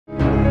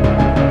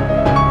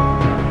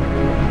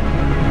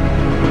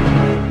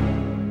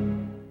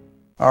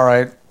All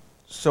right,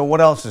 so what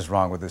else is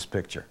wrong with this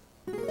picture?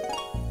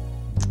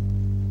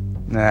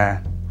 Nah.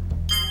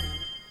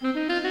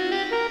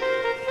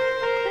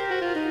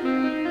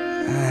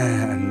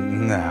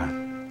 Nah.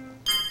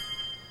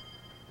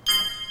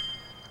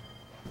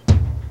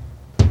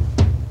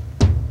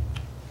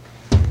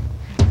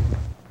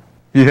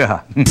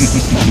 Yeah.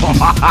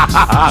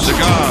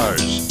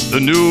 Cigars, the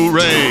new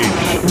rage.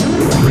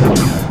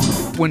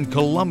 When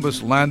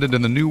Columbus landed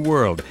in the New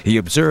World, he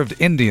observed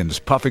Indians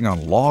puffing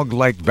on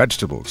log-like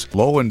vegetables.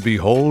 Lo and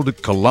behold,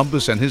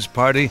 Columbus and his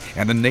party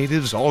and the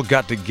natives all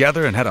got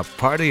together and had a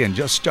party and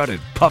just started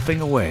puffing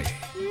away.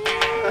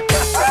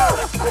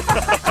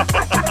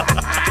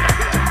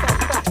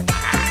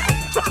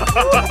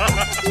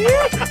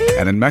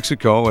 And in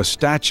Mexico, a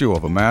statue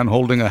of a man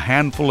holding a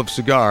handful of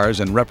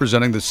cigars and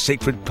representing the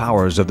sacred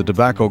powers of the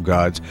tobacco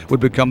gods would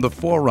become the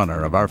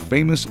forerunner of our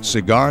famous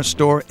cigar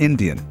store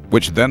Indian,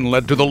 which then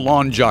led to the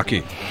lawn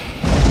jockey.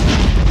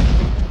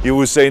 You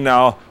will say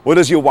now, what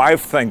does your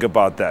wife think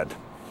about that?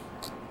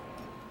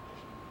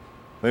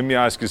 Let me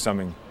ask you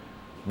something.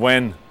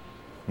 When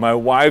my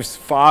wife's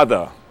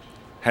father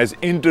has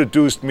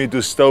introduced me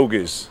to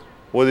stogies,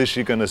 what is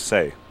she gonna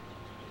say?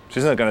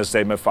 She's not going to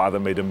say my father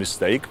made a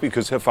mistake,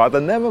 because her father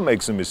never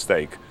makes a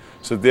mistake.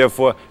 So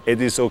therefore,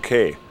 it is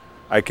okay.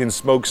 I can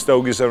smoke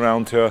stogies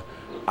around her.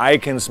 I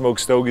can smoke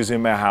stogies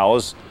in my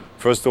house.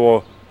 First of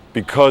all,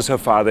 because her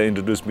father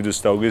introduced me to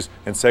stogies.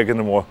 And second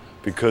of all,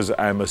 because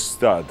I'm a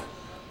stud.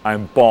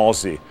 I'm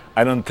ballsy.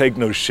 I don't take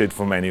no shit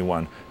from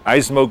anyone. I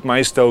smoke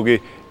my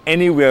stogie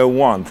anywhere I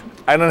want.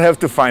 I don't have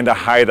to find a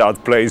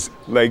hideout place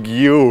like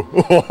you.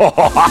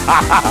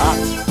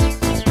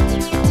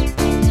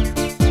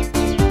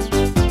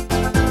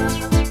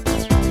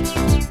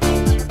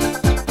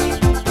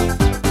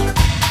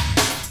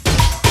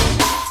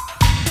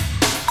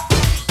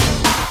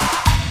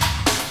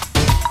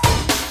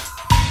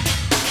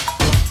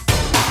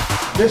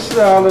 This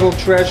little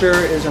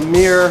treasure is a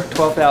mere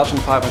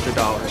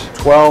 $12,500.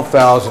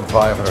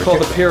 $12,500. It's called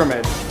the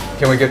Pyramid.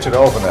 Can we get you to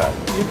open that?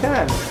 You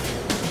can.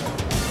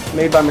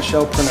 Made by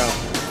Michelle Pernod.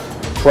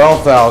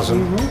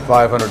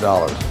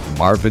 $12,500.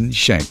 Marvin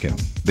Shankin,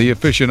 the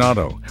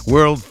aficionado,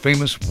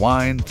 world-famous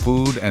wine,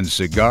 food, and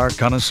cigar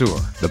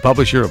connoisseur, the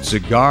publisher of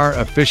Cigar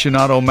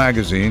Aficionado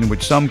magazine,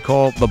 which some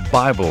call the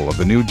Bible of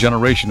the new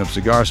generation of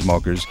cigar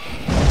smokers.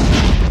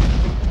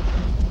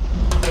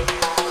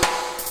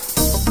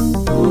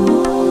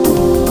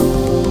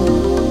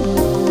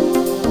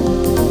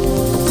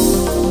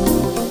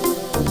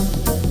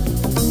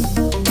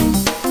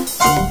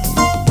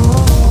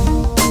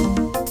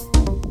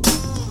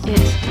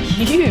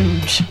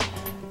 Huge.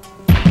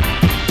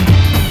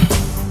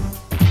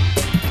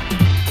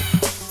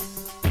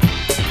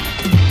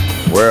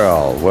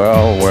 Well,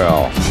 well,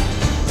 well.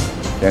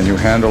 Can you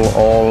handle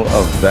all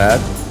of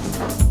that?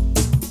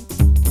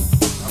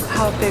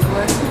 How big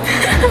was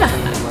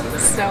it?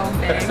 So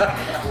big.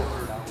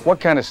 What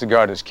kind of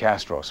cigar does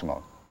Castro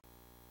smoke?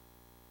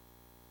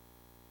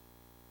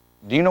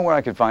 Do you know where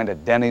I could find a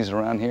Denny's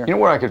around here? You know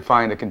where I could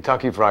find a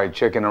Kentucky Fried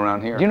Chicken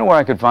around here? Do you know where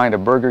I could find a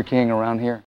Burger King around here?